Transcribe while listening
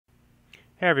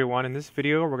Hey everyone, in this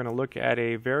video we're going to look at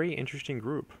a very interesting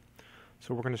group.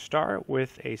 So we're going to start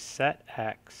with a set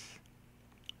X.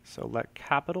 So let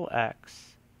capital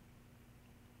X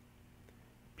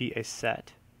be a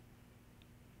set.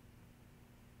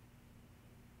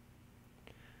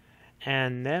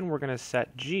 And then we're going to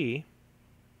set G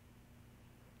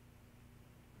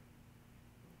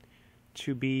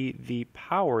to be the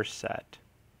power set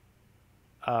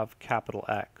of capital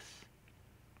X.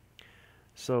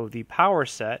 So the power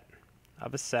set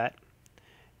of a set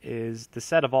is the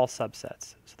set of all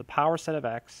subsets. So the power set of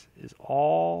X is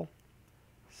all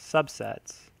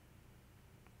subsets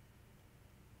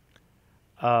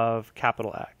of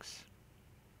capital X.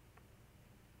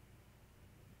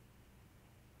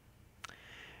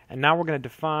 And now we're going to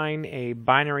define a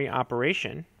binary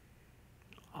operation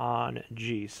on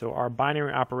G. So our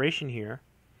binary operation here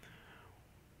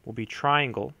will be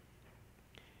triangle.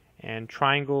 And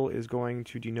triangle is going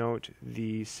to denote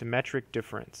the symmetric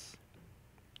difference.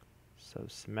 So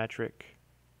symmetric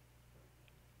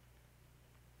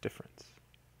difference.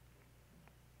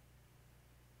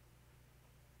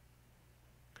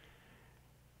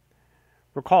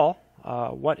 Recall,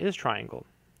 what is triangle?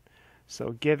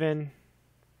 So given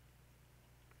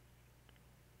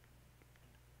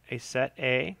a set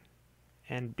A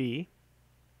and B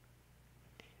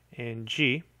in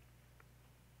G,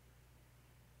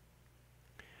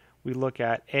 we look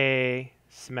at A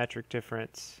symmetric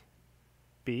difference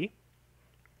B,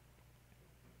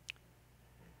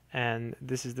 and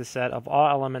this is the set of all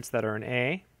elements that are in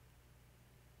A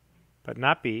but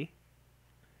not B,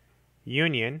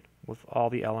 union with all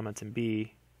the elements in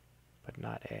B but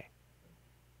not A.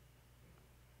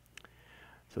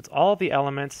 So it's all of the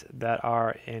elements that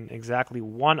are in exactly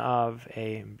one of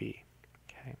A and B,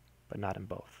 okay, but not in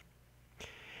both.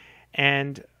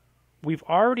 And we've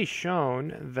already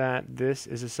shown that this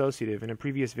is associative. In a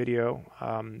previous video,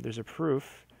 there's a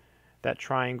proof that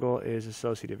triangle is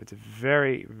associative. It's a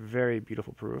very, very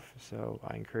beautiful proof, so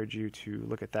I encourage you to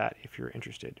look at that if you're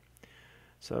interested.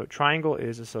 So triangle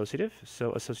is associative,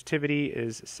 so associativity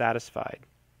is satisfied.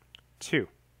 2.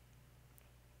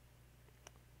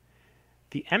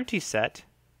 The empty set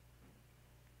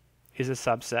is a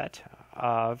subset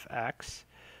of X,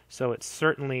 so it's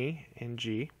certainly in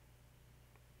G.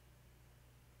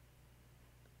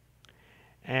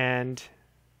 And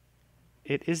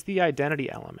it is the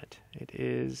identity element. It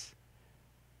is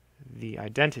the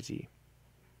identity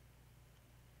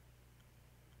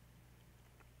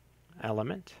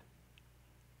element.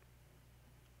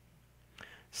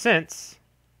 Since,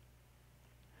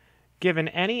 given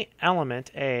any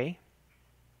element A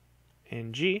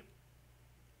in G,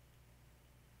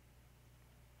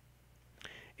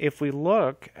 if we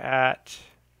look at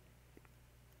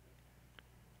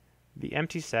the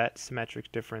empty set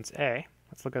symmetric difference A,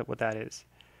 let's look at what that is.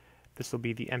 This will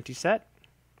be the empty set,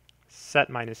 set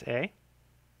minus A,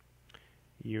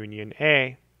 union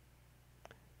A,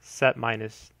 set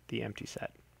minus the empty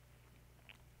set.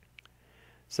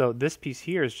 So this piece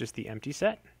here is just the empty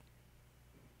set.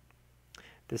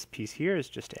 This piece here is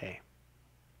just A.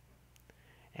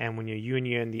 And when you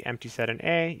union the empty set and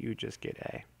A, you just get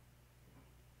A.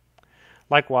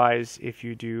 Likewise, if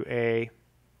you do A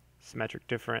symmetric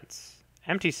difference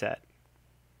empty set,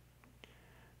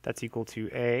 that's equal to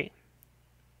A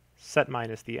set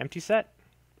minus the empty set,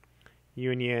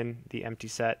 union the empty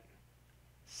set,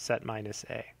 set minus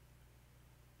A.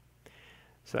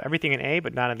 So everything in A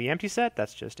but not in the empty set,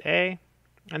 that's just A,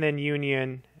 and then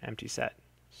union empty set,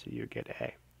 so you get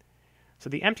A. So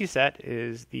the empty set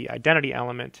is the identity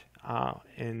element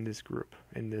in this group,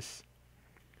 in this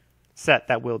set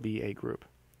that will be a group.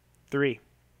 3.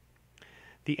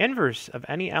 The inverse of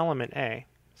any element A,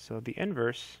 so the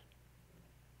inverse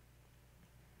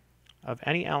of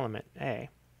any element A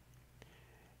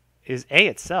is A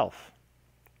itself.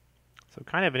 So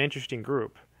kind of an interesting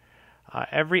group.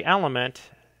 Every element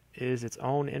is its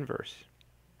own inverse.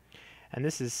 And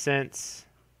this is since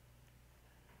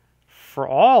for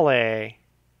all A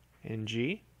in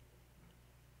G,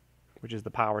 which is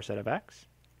the power set of X,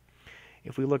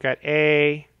 if we look at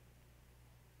A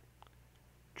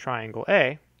triangle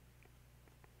A,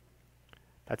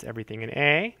 that's everything in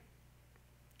A,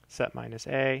 set minus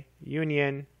A,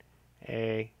 union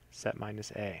A, set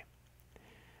minus A.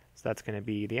 So that's going to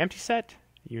be the empty set,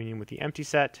 union with the empty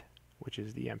set, which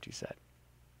is the empty set.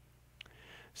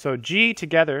 So G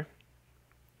together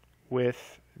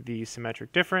with the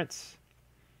symmetric difference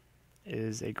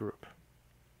is a group.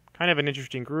 Kind of an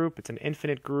interesting group. It's an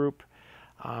infinite group.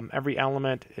 Every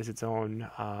element is its own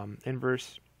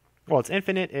inverse. Well, it's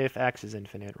infinite if X is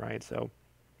infinite, right? So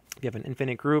you have an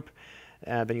infinite group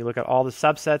Then you look at all the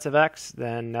subsets of X,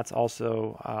 then that's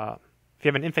also, if you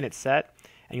have an infinite set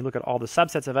and you look at all the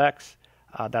subsets of X,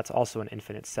 that's also an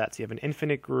infinite set. So you have an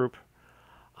infinite group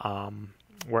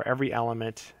where every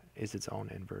element is its own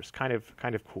inverse. Kind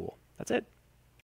of cool. That's it.